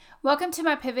Welcome to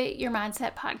my Pivot Your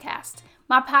Mindset podcast.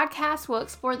 My podcast will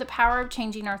explore the power of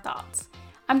changing our thoughts.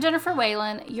 I'm Jennifer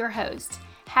Whalen, your host.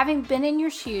 Having been in your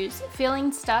shoes,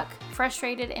 feeling stuck,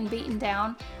 frustrated, and beaten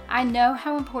down, I know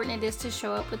how important it is to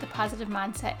show up with a positive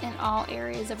mindset in all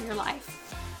areas of your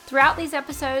life. Throughout these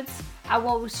episodes, I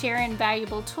will share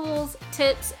invaluable tools,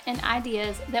 tips, and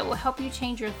ideas that will help you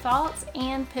change your thoughts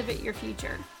and pivot your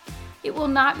future. It will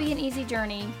not be an easy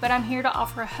journey, but I'm here to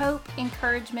offer hope,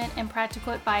 encouragement, and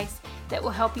practical advice that will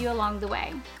help you along the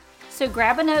way. So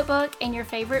grab a notebook and your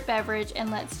favorite beverage and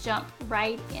let's jump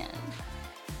right in.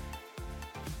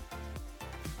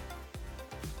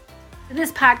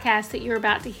 This podcast that you're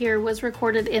about to hear was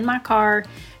recorded in my car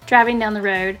driving down the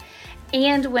road.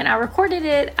 And when I recorded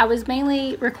it, I was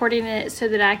mainly recording it so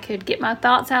that I could get my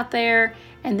thoughts out there,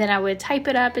 and then I would type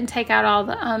it up and take out all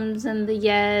the ums and the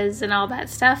yes and all that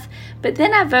stuff. But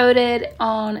then I voted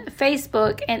on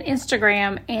Facebook and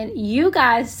Instagram, and you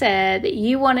guys said that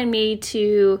you wanted me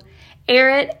to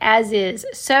air it as is.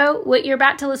 So what you're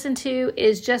about to listen to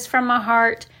is just from my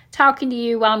heart talking to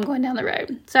you while I'm going down the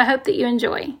road. So I hope that you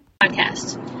enjoy.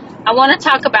 Podcast. I want to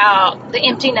talk about the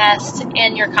empty nest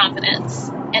and your confidence,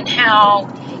 and how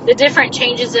the different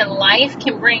changes in life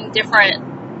can bring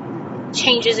different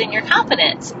changes in your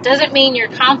confidence. Doesn't mean your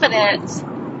confidence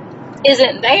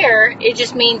isn't there. It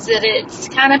just means that it's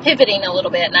kind of pivoting a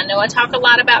little bit. And I know I talk a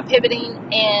lot about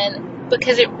pivoting, and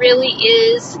because it really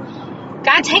is,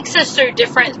 God takes us through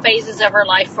different phases of our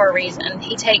life for a reason.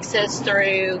 He takes us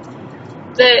through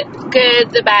the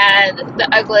good, the bad, the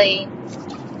ugly.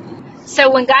 So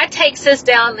when God takes us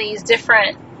down these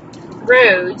different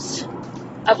roads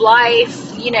of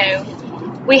life,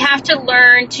 we have to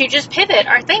learn to just pivot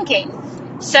our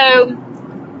thinking. So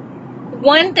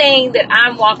one thing that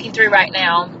I'm walking through right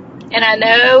now, and I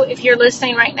know if you're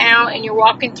listening right now and you're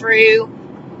walking through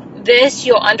this,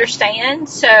 you'll understand.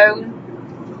 So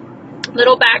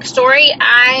little backstory,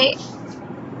 I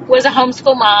was a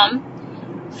homeschool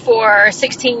mom for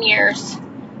 16 years.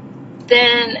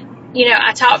 Then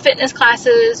I taught fitness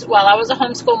classes while I was a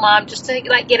homeschool mom, just to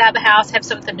get out of the house, have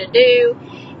something to do.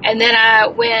 And then I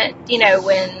went,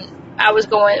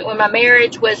 when my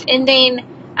marriage was ending,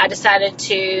 we decided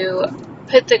to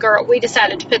put the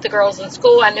girls in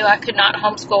school. I knew I could not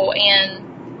homeschool and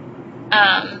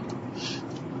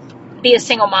be a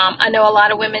single mom. I know a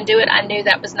lot of women do it. I knew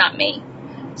that was not me.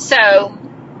 So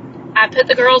I put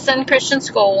the girls in Christian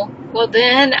school. Well,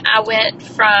 then I went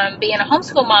from being a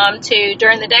homeschool mom to,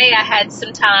 during the day, I had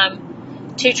some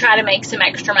time to try to make some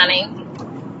extra money.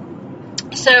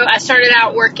 So I started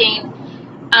out working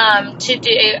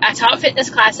I taught fitness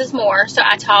classes more, so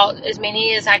I taught as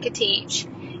many as I could teach.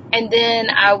 And then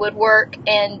I would work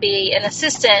and be an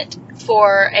assistant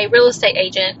for a real estate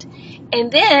agent. And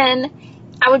then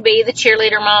I would be the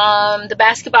cheerleader mom, the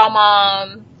basketball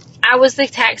mom. I was the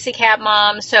taxi cab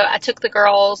mom, so I took the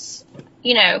girls,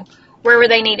 wherever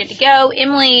they needed to go.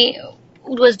 Emily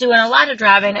was doing a lot of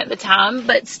driving at the time,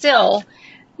 but still,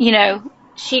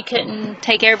 she couldn't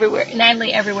take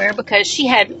Natalie everywhere because she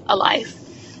had a life.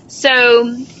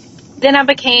 So then I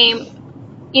became,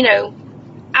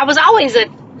 I was always a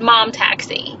mom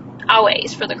taxi,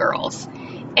 always, for the girls.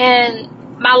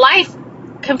 And my life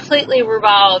completely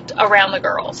revolved around the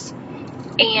girls.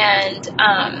 And,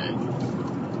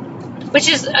 which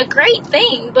is a great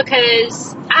thing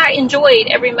because I enjoyed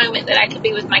every moment that I could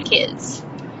be with my kids.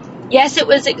 Yes, it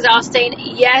was exhausting.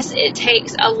 Yes, it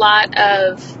takes a lot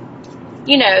of,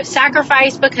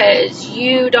 sacrifice, because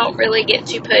you don't really get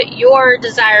to put your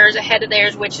desires ahead of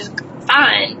theirs, which is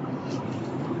fine.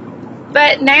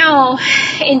 But now,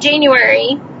 in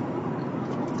January,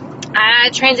 I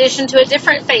transitioned to a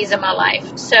different phase of my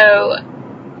life. So,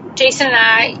 Jason and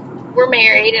I were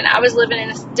married, and I was living in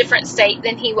a different state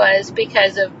than he was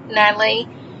because of Natalie.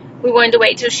 We wanted to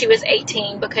wait till she was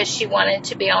 18 because she wanted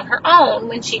to be on her own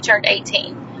when she turned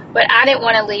 18. But I didn't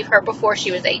want to leave her before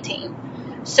she was 18.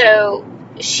 So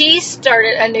she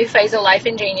started a new phase of life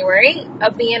in January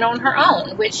of being on her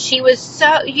own, which she was so,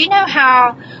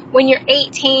 how when you're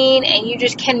 18 and you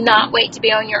just cannot wait to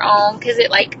be on your own, because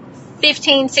at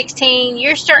 15, 16,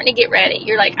 you're starting to get ready.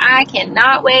 You're like, I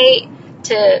cannot wait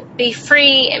to be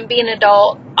free and be an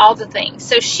adult, all the things.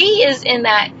 So she is in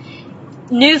that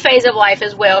new phase of life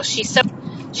as well. She's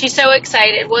so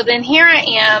excited. Well, then here I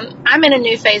am. I'm in a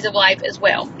new phase of life as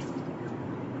well.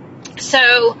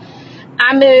 So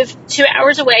I moved 2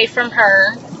 hours away from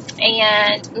her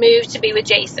and moved to be with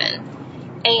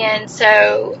Jason. And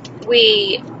so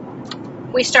we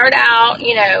start out,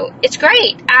 it's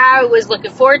great. I was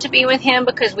looking forward to being with him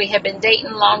because we had been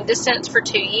dating long distance for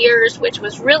 2 years, which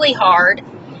was really hard.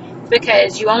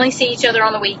 because you only see each other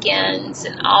on the weekends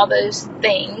and all those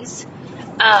things.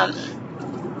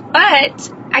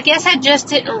 But I guess I just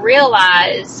didn't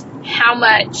realize how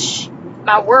much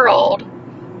my world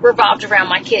revolved around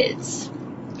my kids.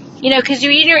 Because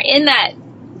when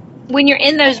you're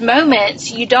in those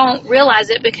moments, you don't realize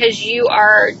it because you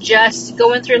are just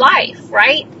going through life,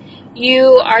 right?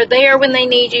 You are there when they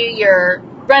need you. You're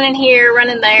running here,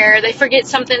 running there. They forget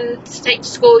something to take to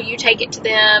school. You take it to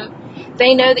them.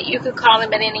 They know that you could call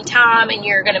them at any time and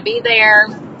you're going to be there.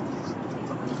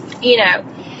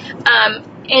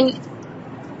 And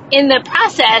in the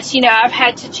process, I've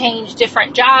had to change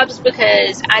different jobs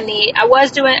because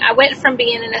I went from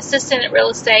being an assistant at real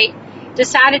estate,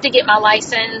 decided to get my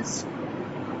license.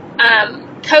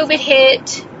 COVID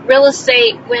hit, real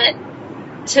estate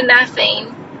went to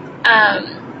nothing.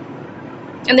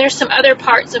 And there's some other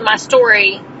parts of my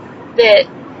story that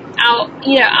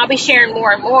I'll be sharing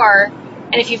more and more.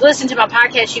 And if you've listened to my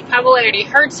podcast, you've probably already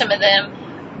heard some of them.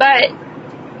 But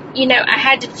I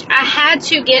had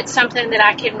to get something that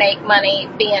I could make money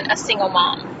being a single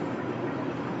mom.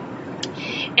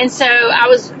 And so I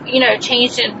was,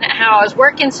 changed in how I was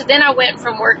working. So then I went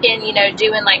from working,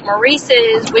 doing like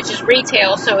Maurice's, which is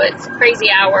retail, so it's crazy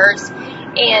hours,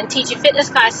 and teaching fitness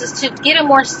classes to get a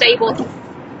more stable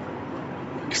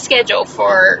schedule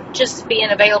for just being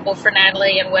available for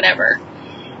Natalie and whatever.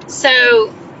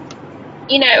 So,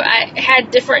 I had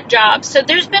different jobs. So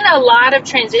there's been a lot of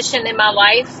transition in my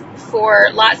life for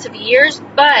lots of years,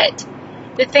 but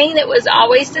the thing that was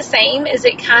always the same is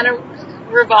it kind of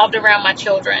revolved around my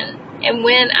children and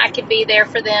when I could be there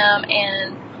for them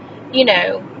and,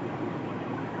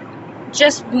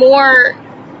 just more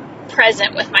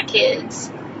present with my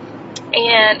kids.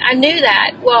 And I knew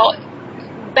that. Well,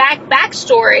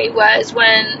 backstory was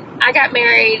when I got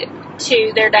married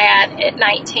to their dad at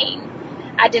 19.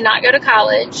 I did not go to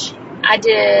college. I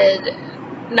did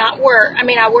not work.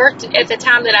 I worked at the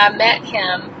time that I met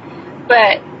him,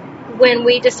 but when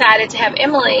we decided to have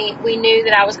Emily, we knew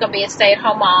that I was going to be a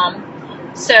stay-at-home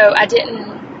mom. So I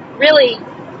didn't really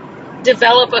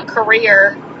develop a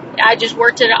career. I just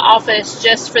worked at an office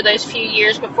just for those few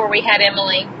years before we had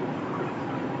Emily.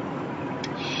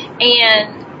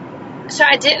 And so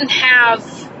I didn't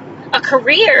have a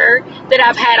career that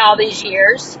I've had all these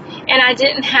years, and I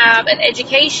didn't have an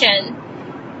education.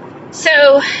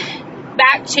 So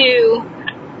back to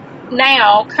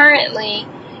now, currently,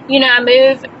 I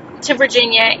moved to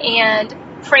Virginia, and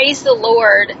praise the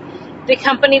Lord, the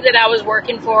company that I was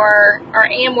working for, or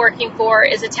am working for,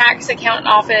 is a tax accountant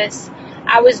office.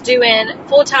 I was doing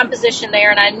full-time position there,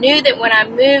 and I knew that when I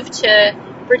moved to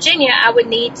Virginia, I would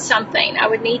need something. I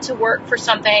would need to work for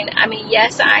something.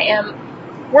 Yes, I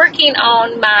am working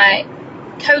on my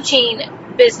coaching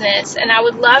business, and I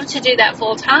would love to do that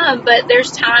full-time, but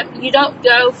there's time. You don't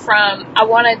go from, I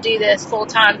want to do this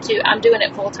full-time, to I'm doing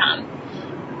it full-time.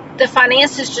 The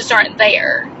finances just aren't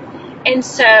there. And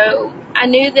so I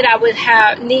knew that I would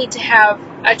need to have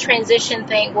a transition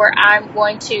thing where I'm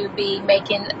going to be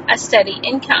making a steady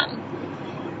income.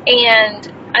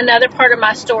 And another part of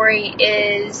my story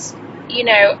is,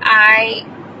 I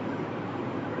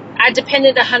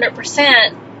depended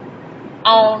 100%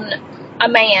 on a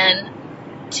man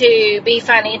to be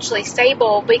financially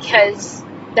stable because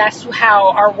that's how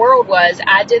our world was.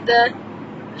 I did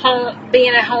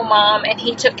being a home mom, and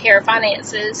he took care of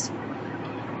finances.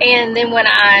 And then when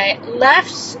I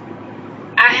left,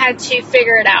 I had to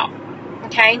figure it out.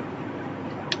 Okay?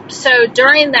 So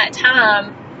during that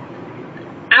time,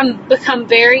 I've become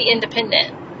very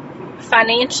independent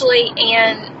financially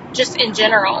and just in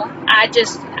general. I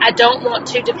don't want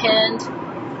to depend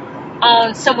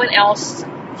on someone else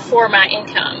for my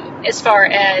income as far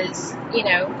as,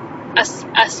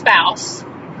 a spouse.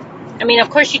 Of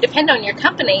course, you depend on your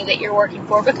company that you're working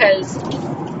for because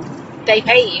they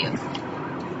pay you.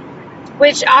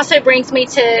 Which also brings me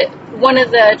to one of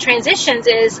the transitions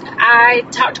is I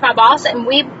talked to my boss, and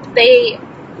they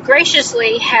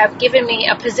graciously have given me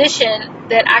a position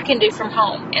that I can do from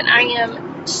home. And I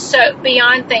am so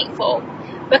beyond thankful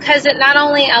because it not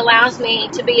only allows me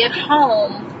to be at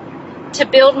home to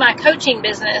build my coaching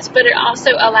business, but it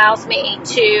also allows me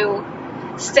to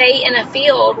stay in a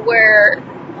field where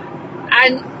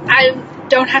I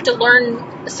don't have to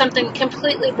learn something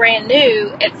completely brand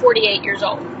new at 48 years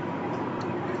old.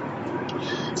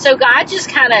 So God just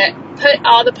kind of put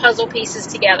all the puzzle pieces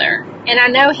together. And I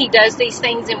know He does these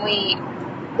things, and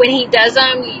when He does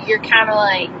them, you're kind of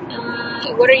like,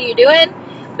 what are you doing?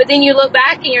 But then you look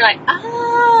back and you're like,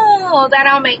 oh, that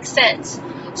all makes sense.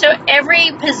 So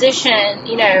every position,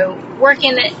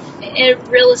 working in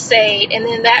real estate, and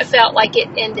then that felt like it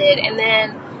ended. And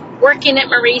then working at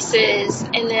Maurice's,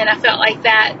 and then I felt like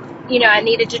that, I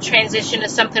needed to transition to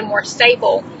something more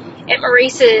stable. At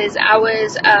Maurice's, I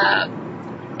was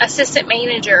assistant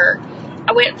manager.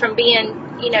 I went from being,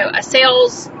 a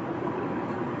sales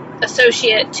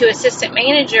associate to assistant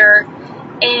manager,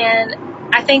 and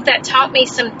I think that taught me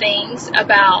some things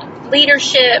about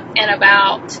leadership and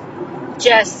about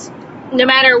just no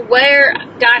matter where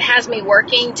God has me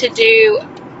working, to do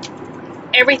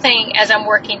everything as I'm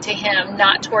working to Him,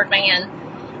 not toward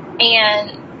man,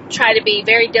 and try to be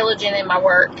very diligent in my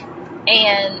work.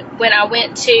 And when I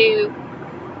went to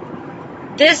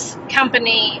this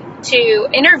company to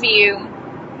interview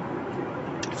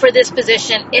for this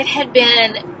position, it had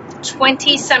been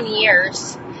 20 some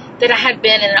years that I had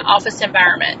been in an office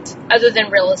environment other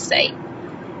than real estate.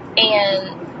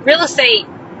 And real estate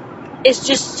is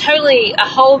just totally a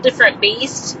whole different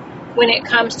beast when it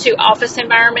comes to office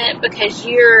environment, because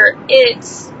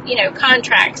it's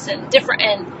contracts and different,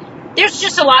 and there's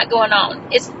just a lot going on.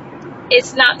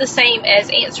 It's not the same as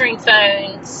answering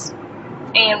phones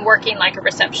and working like a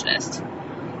receptionist.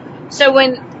 So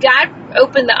when God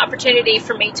opened the opportunity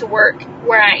for me to work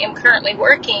where I am currently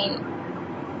working,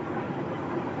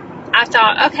 I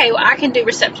thought, okay, well, I can do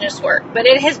receptionist work, but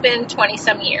it has been 20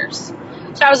 some years.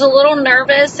 So I was a little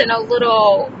nervous and a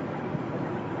little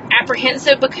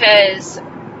apprehensive because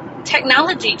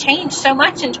technology changed so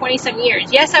much in 20 some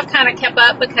years. Yes, I've kind of kept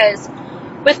up because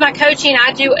with my coaching,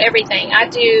 I do everything. I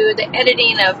do the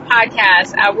editing of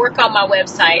podcasts. I work on my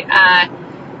website. I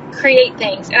create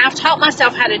things. And I've taught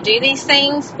myself how to do these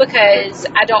things because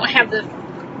I don't have the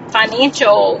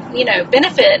financial,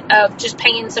 benefit of just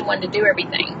paying someone to do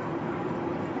everything.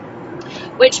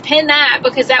 Which, pin that,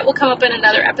 because that will come up in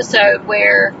another episode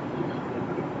where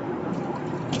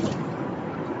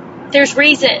there's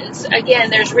reasons. Again,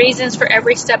 there's reasons for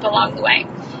every step along the way.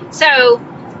 So,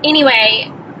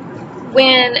 anyway,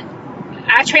 when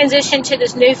I transitioned to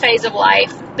this new phase of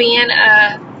life, being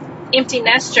a empty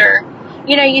nester,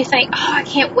 you think, oh, I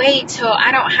can't wait till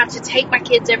I don't have to take my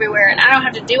kids everywhere and I don't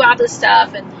have to do all this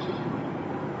stuff.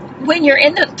 And when you're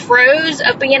in the throes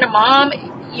of being a mom,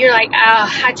 you're like,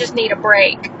 oh, I just need a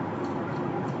break.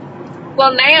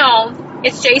 Well, now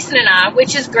it's Jason and I,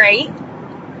 which is great.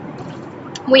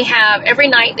 We have every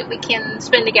night that we can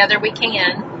spend together, we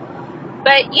can.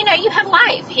 But, you have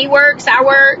life. He works, I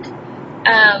work.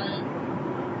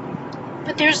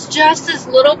 But there's just this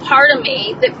little part of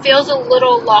me that feels a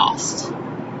little lost.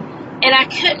 And I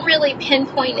couldn't really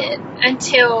pinpoint it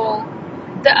until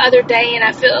the other day, and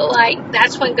I feel like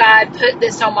that's when God put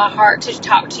this on my heart to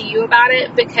talk to you about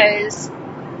it, because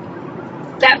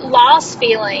that lost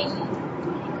feeling,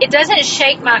 it doesn't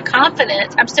shake my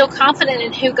confidence. I'm still confident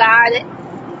in who God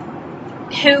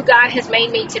has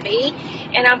made me to be,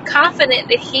 and I'm confident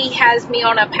that He has me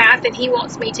on a path that He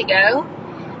wants me to go,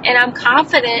 and I'm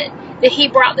confident that He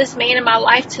brought this man in my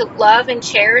life to love and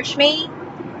cherish me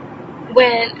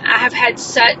when I have had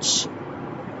such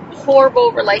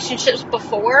horrible relationships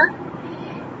before.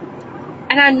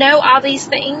 And I know all these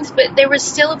things, but there was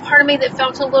still a part of me that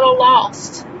felt a little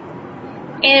lost.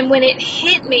 And when it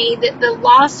hit me that the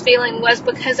lost feeling was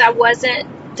because I wasn't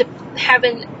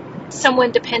having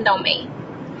someone depend on me.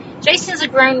 Jason's a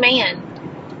grown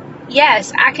man.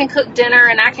 Yes, I can cook dinner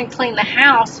and I can clean the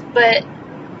house, but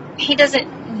he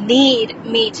doesn't need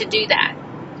me to do that.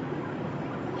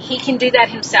 He can do that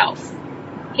himself.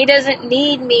 He doesn't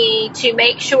need me to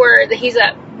make sure that he's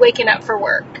waking up for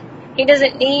work. He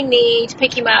doesn't need me to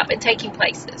pick him up and take him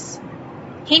places.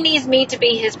 He needs me to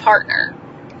be his partner.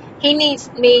 He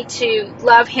needs me to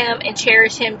love him and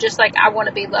cherish him just like I want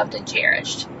to be loved and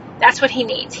cherished. That's what he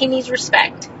needs. He needs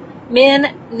respect.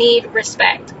 Men need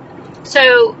respect.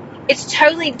 So it's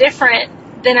totally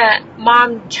different than a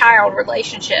mom-child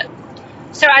relationship.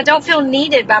 So I don't feel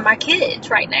needed by my kids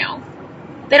right now.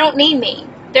 They don't need me.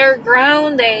 They're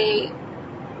grown. They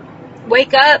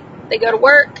wake up. They go to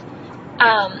work.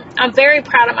 I'm very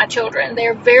proud of my children.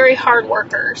 They're very hard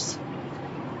workers.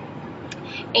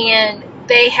 And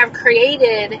they have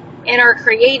created and are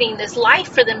creating this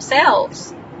life for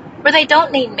themselves where they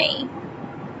don't need me.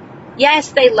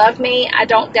 Yes, they love me. I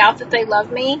don't doubt that they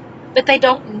love me, but they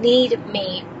don't need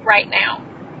me right now.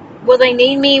 Will they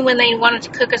need me when they wanted to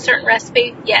cook a certain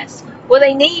recipe? Yes. Will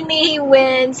they need me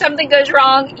when something goes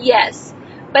wrong? Yes.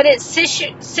 But it's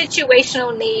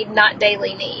situational need, not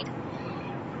daily need.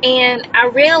 And I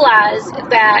realized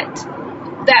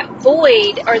that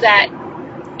void or that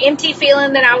empty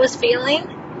feeling that I was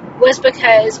feeling was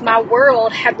because my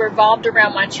world had revolved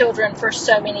around my children for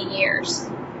so many years.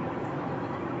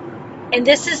 And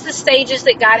this is the stages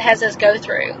that God has us go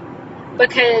through,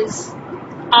 because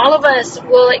all of us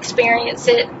will experience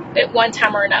it at one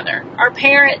time or another. Our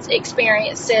parents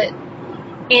experienced it,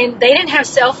 and they didn't have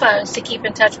cell phones to keep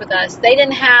in touch with us. They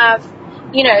didn't have,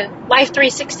 Life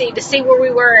 360 to see where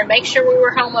we were and make sure we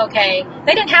were home okay.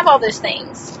 They didn't have all those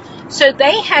things. So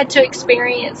they had to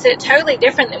experience it totally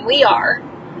different than we are,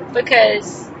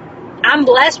 because I'm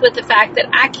blessed with the fact that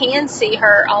I can see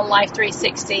her on Life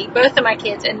 360, both of my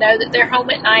kids, and know that they're home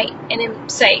at night and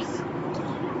safe.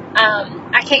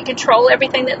 I can't control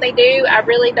everything that they do. I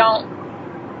really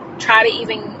don't try to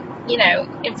even,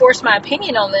 enforce my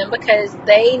opinion on them, because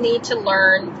they need to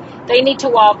learn. They need to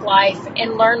walk life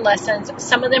and learn lessons.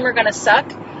 Some of them are going to suck,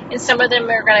 and some of them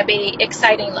are going to be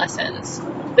exciting lessons.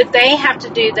 But they have to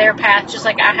do their path just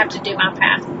like I have to do my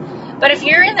path. But if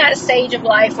you're in that stage of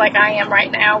life like I am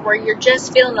right now, where you're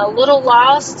just feeling a little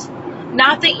lost,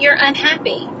 not that you're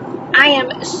unhappy. I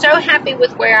am so happy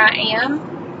with where I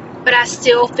am, but I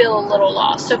still feel a little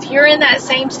lost. So if you're in that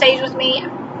same stage with me,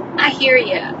 I hear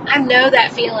you. I know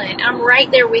that feeling. I'm right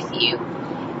there with you.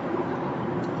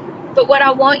 But what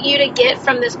I want you to get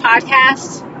from this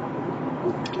podcast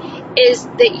is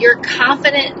that you're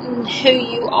confident in who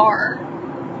you are.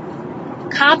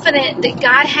 Confident that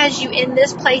God has you in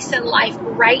this place in life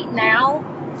right now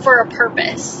for a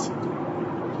purpose.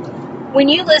 When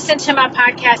you listen to my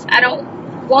podcast, I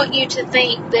don't want you to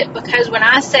think that because when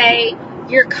I say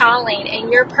your calling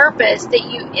and your purpose, that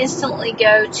you instantly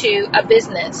go to a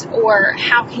business or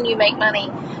how can you make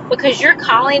money. Because your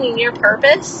calling and your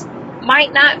purpose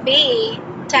might not be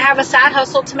to have a side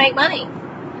hustle to make money.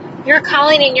 Your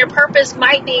calling and your purpose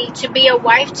might be to be a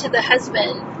wife to the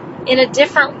husband in a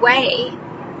different way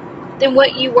than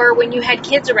what you were when you had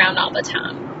kids around all the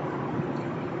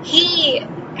time. He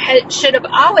should have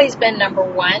always been number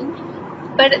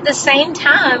one, but at the same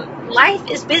time, life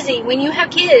is busy. When you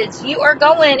have kids, you are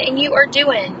going and you are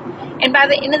doing, and by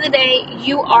the end of the day,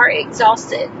 you are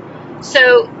exhausted.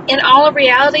 So in all of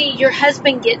reality, your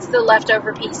husband gets the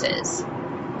leftover pieces,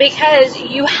 because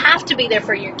you have to be there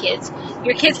for your kids.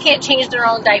 Your kids can't change their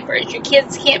own diapers. Your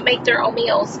kids can't make their own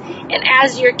meals. And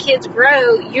as your kids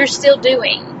grow, you're still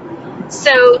doing.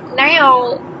 So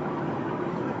now,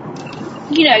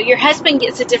 your husband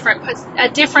gets a different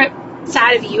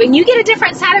side of you, and you get a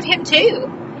different side of him too,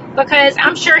 because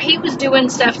I'm sure he was doing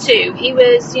stuff too. He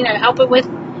was, helping with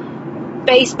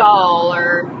baseball,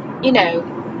 or,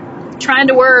 trying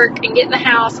to work and get in the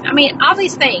house. I mean, all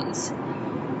these things.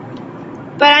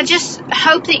 But I just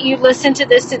hope that you listen to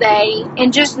this today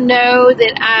and just know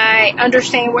that I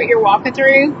understand what you're walking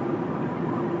through.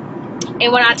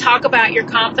 And when I talk about your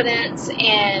confidence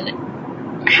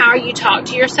and how you talk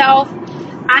to yourself,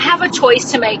 I have a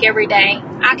choice to make every day.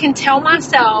 I can tell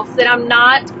myself that I'm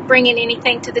not bringing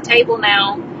anything to the table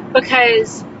now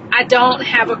because I don't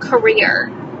have a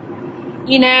career.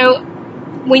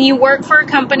 When you work for a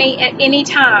company, at any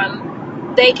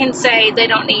time, they can say they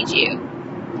don't need you.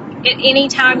 At any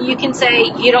time, you can say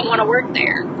you don't want to work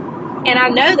there. And I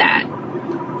know that.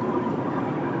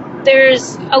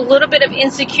 There's a little bit of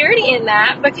insecurity in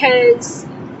that because,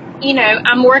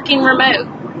 I'm working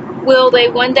remote. Will they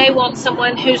one day want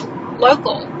someone who's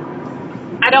local?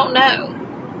 I don't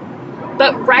know.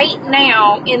 But right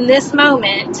now, in this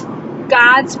moment,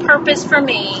 God's purpose for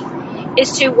me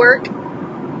is to work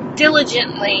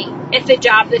diligently at the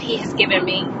job that He has given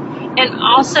me, and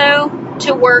also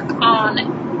to work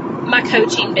on my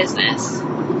coaching business,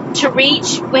 to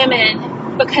reach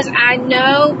women, because I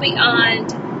know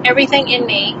beyond everything in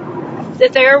me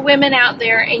that there are women out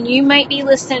there, and you might be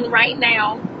listening right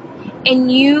now,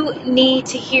 and you need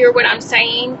to hear what I'm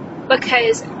saying,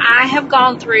 because I have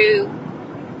gone through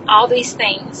all these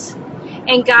things,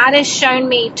 and God has shown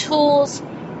me tools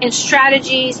and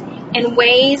strategies and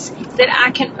ways that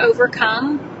I can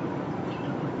overcome.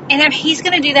 And if He's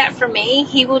going to do that for me,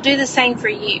 He will do the same for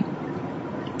you.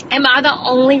 Am I the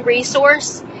only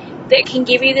resource that can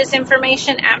give you this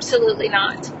information? Absolutely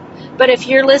not. But if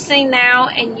you're listening now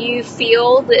and you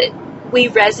feel that we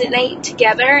resonate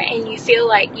together, and you feel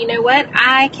like, you know what,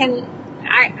 I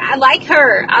like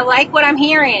her, I like what I'm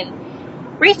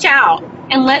hearing, reach out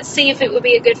and let's see if it would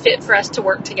be a good fit for us to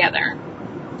work together.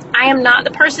 I am not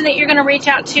the person that you're going to reach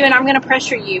out to, and I'm going to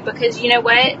pressure you, because you know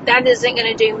what? That isn't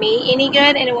going to do me any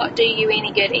good, and it won't do you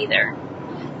any good either.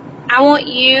 I want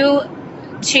you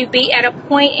to be at a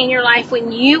point in your life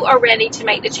when you are ready to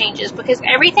make the changes, because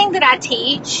everything that I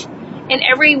teach and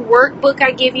every workbook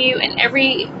I give you and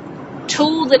every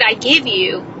tool that I give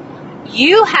you,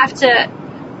 you have to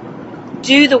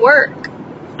do the work.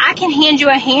 I can hand you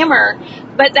a hammer,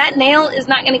 but that nail is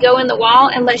not going to go in the wall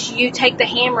unless you take the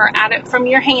hammer out from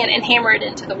your hand and hammer it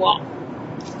into the wall.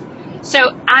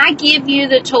 So I give you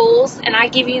the tools and I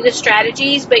give you the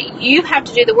strategies, but you have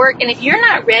to do the work. And if you're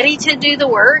not ready to do the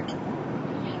work,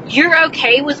 you're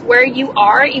okay with where you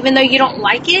are, even though you don't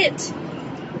like it,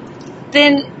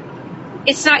 then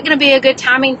it's not going to be a good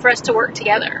timing for us to work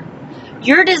together.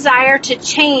 Your desire to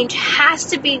change has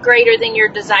to be greater than your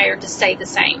desire to stay the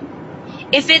same.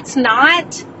 If it's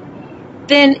not,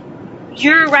 then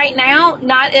you're right now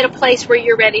not at a place where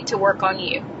you're ready to work on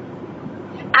you.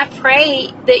 I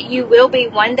pray that you will be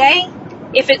one day.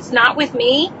 If it's not with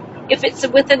me, if it's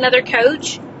with another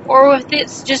coach, or if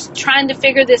it's just trying to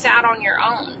figure this out on your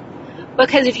own.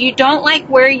 Because if you don't like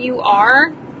where you are,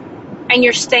 and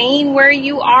you're staying where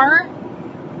you are,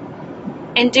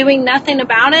 and doing nothing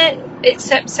about it,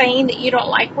 except saying that you don't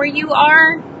like where you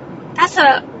are, that's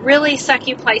a really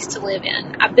sucky place to live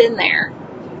in. I've been there.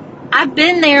 I've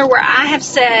been there where I have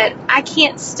said, I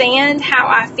can't stand how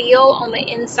I feel on the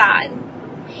inside.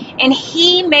 And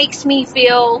he makes me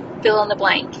feel in the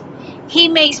blank. He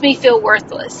makes me feel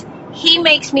worthless. He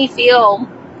makes me feel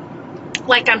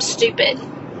like I'm stupid.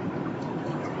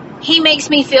 He makes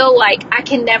me feel like I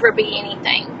can never be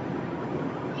anything.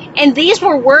 And these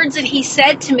were words that he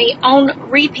said to me on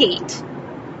repeat.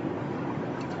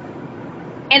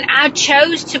 And I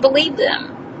chose to believe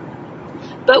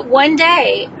them. But one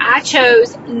day, I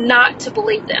chose not to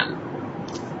believe them.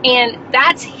 And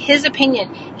that's his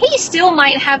opinion. He still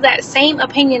might have that same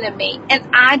opinion of me, and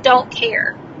I don't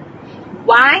care.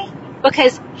 Why?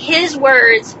 Because his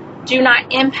words do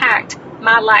not impact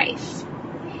my life.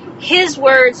 His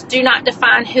words do not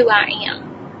define who I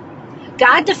am.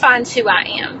 God defines who I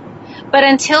am. But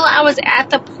until I was at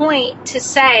the point to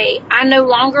say, I no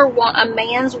longer want a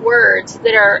man's words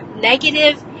that are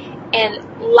negative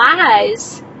and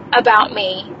lies about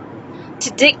me to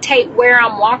dictate where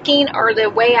I'm walking or the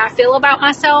way I feel about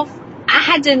myself, I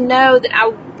had to know that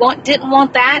I didn't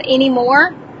want that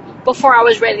anymore before I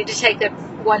was ready to take the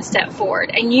one step forward.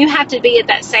 And you have to be at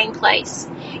that same place.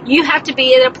 You have to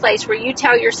be at a place where you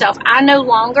tell yourself, I no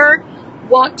longer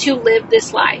want to live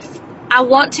this life. I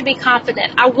want to be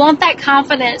confident. I want that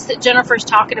confidence that Jennifer's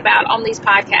talking about on these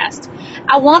podcasts.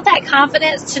 I want that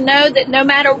confidence to know that no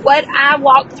matter what I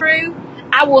walk through,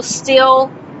 I will still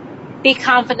be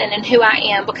confident in who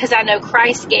I am because I know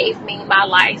Christ gave me my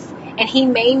life and he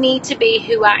made me to be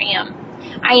who I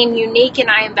am. I am unique and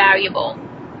I am valuable.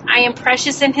 I am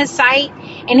precious in his sight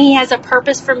and he has a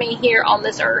purpose for me here on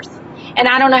this earth. And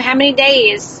I don't know how many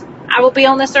days I will be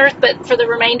on this earth, but for the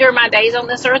remainder of my days on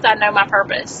this earth, I know my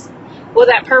purpose. Will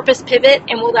that purpose pivot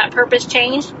and will that purpose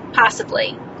change?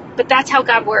 Possibly. But that's how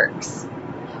God works.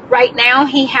 Right now,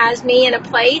 he has me in a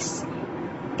place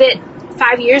that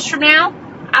 5 years from now,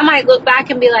 I might look back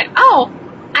and be like, oh,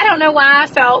 I don't know why I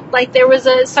felt like there was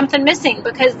something missing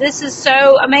because this is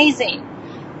so amazing.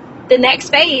 The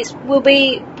next phase will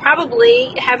be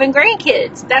probably having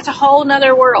grandkids. That's a whole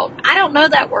nother world. I don't know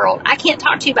that world. I can't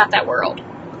talk to you about that world.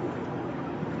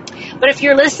 But if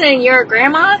you're listening and you're a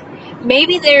grandma,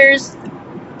 maybe there's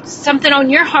something on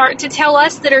your heart to tell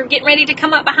us that are getting ready to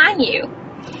come up behind you.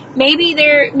 Maybe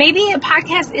a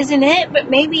podcast isn't it, but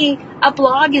maybe a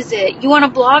blog is it. You want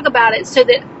to blog about it so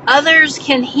that others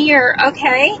can hear,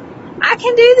 okay, I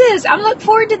can do this. I'm looking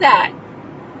forward to that.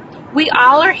 We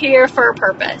all are here for a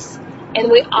purpose,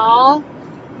 and we all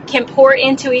can pour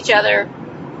into each other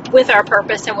with our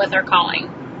purpose and with our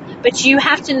calling. But you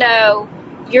have to know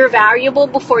you're valuable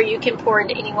before you can pour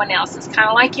into anyone else. It's kind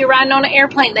of like you're riding on an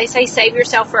airplane. They say save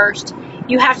yourself first.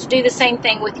 You have to do the same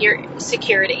thing with your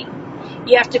security.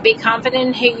 You have to be confident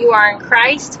in who you are in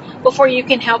Christ before you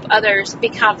can help others be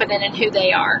confident in who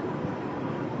they are.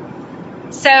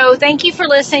 So thank you for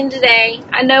listening today.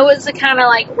 I know it's a kind of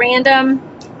like random,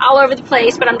 all over the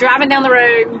place, but I'm driving down the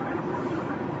road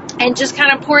and just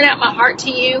kind of pouring out my heart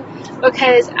to you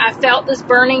because I felt this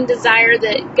burning desire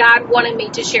that God wanted me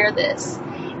to share this.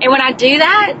 And when I do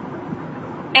that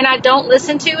and I don't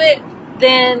listen to it,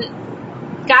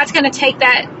 then God's going to take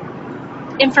that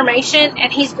information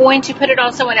and he's going to put it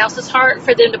on someone else's heart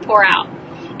for them to pour out.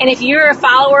 And if you're a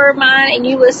follower of mine and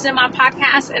you listen to my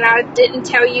podcast and I didn't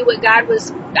tell you what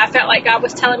I felt like God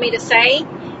was telling me to say,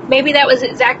 maybe that was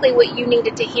exactly what you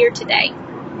needed to hear today.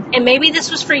 And maybe this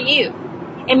was for you.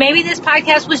 And maybe this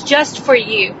podcast was just for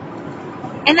you.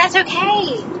 And that's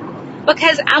okay.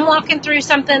 Because I'm walking through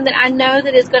something that I know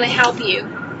that is going to help you.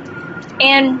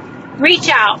 And reach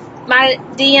out. My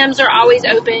DMs are always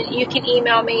open. You can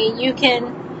email me. You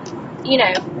can,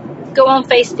 go on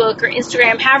Facebook or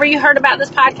Instagram. However you heard about this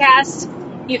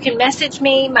podcast, you can message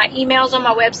me. My email's on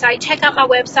my website. Check out my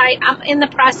website. I'm in the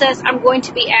process. I'm going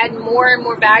to be adding more and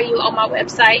more value on my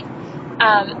website.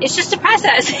 it's just a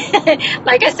process.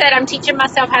 Like I said, I'm teaching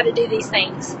myself how to do these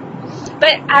things.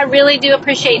 But I really do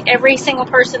appreciate every single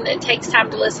person that takes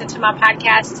time to listen to my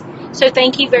podcast. So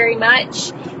thank you very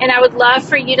much. And I would love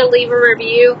for you to leave a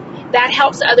review. That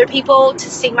helps other people to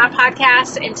see my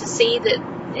podcast and to see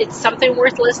that it's something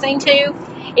worth listening to.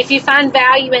 If you find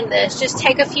value in this, just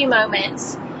take a few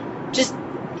moments. Just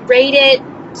rate it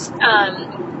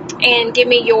and give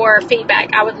me your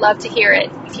feedback. I would love to hear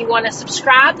it. If you want to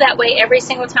subscribe, that way every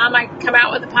single time I come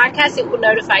out with a podcast, it will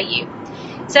notify you.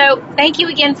 So thank you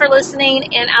again for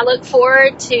listening, and I look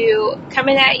forward to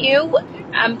coming at you.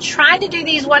 I'm trying to do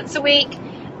these once a week,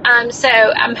 so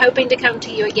I'm hoping to come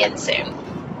to you again soon.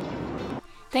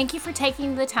 Thank you for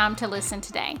taking the time to listen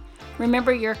today.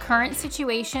 Remember, your current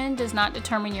situation does not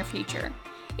determine your future.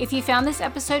 If you found this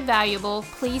episode valuable,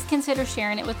 please consider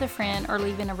sharing it with a friend or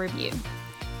leaving a review.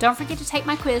 Don't forget to take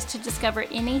my quiz to discover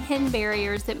any hidden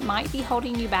barriers that might be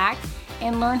holding you back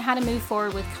and learn how to move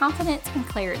forward with confidence and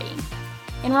clarity.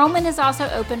 Enrollment is also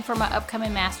open for my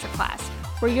upcoming masterclass,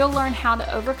 where you'll learn how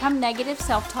to overcome negative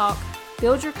self-talk,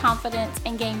 build your confidence,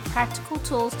 and gain practical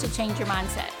tools to change your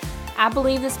mindset. I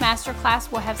believe this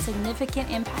masterclass will have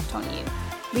significant impact on you,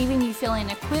 leaving you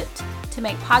feeling equipped to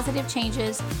make positive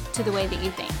changes to the way that you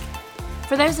think.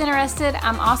 For those interested,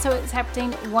 I'm also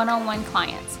accepting one-on-one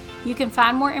clients. You can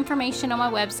find more information on my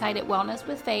website at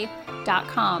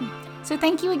wellnesswithfaith.com. So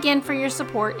thank you again for your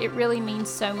support. It really means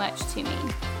so much to me.